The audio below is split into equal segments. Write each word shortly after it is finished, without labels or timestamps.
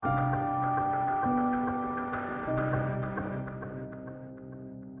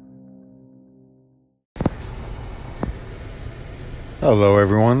Hello,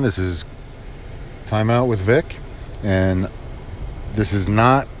 everyone. This is Time Out with Vic, and this is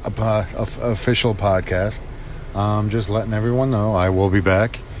not a official podcast. Just letting everyone know I will be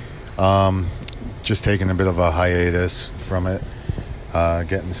back. Just taking a bit of a hiatus from it,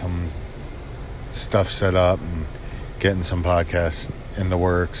 getting some stuff set up and getting some podcasts in the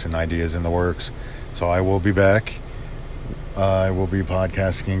works and ideas in the works. So I will be back. I will be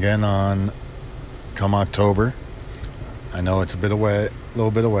podcasting again come October. I know it's a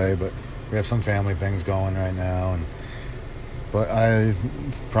little bit away, but we have some family things going right now. But I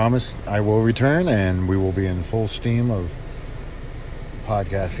promise I will return, and we will be in full steam of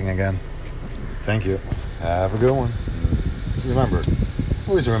podcasting again. Thank you. Have a good one.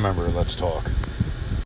 Always remember, let's talk.